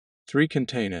3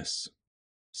 containers.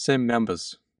 Same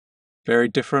numbers. Very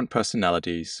different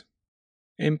personalities.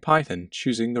 In Python,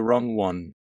 choosing the wrong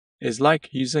one is like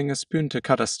using a spoon to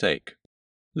cut a steak.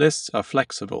 Lists are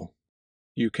flexible.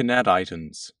 You can add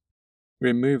items,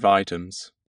 remove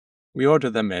items,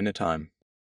 reorder them anytime.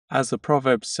 As the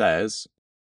proverb says,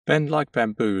 bend like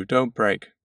bamboo, don't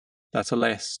break. That's a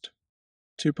list.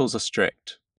 Tuples are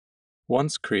strict.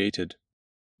 Once created,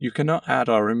 you cannot add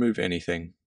or remove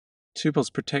anything.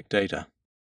 Tuples protect data.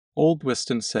 Old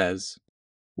wisdom says,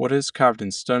 what is carved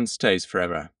in stone stays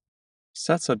forever.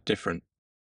 Sets are different.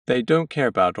 They don't care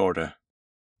about order.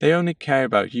 They only care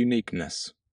about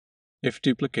uniqueness. If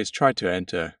duplicates try to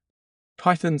enter,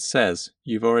 Python says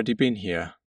you've already been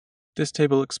here. This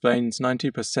table explains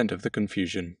 90% of the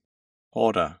confusion.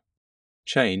 Order,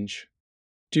 change,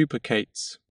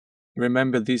 duplicates.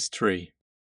 Remember these 3.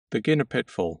 Beginner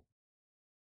pitfall.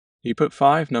 You put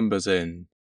 5 numbers in.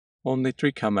 Only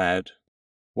 3 come add.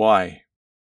 Why?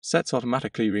 Sets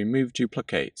automatically remove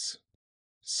duplicates.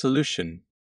 Solution.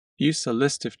 Use a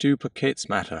list if duplicates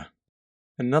matter.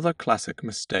 Another classic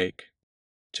mistake.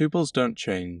 Tuples don't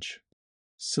change.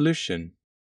 Solution.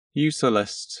 Use a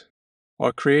list.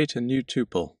 Or create a new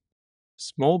tuple.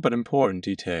 Small but important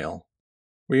detail.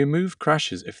 Remove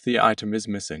crashes if the item is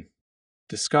missing.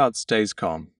 Discard stays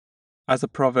calm. As the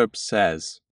proverb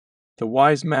says, the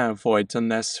wise man avoids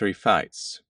unnecessary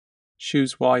fights.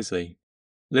 Choose wisely.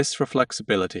 Lists for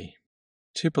flexibility.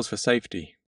 Tuples for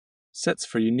safety. Sets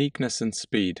for uniqueness and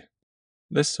speed.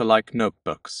 Lists are like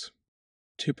notebooks.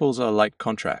 Tuples are like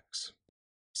contracts.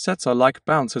 Sets are like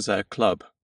bouncers at a club.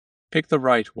 Pick the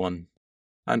right one,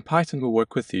 and Python will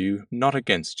work with you, not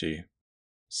against you.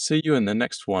 See you in the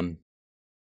next one.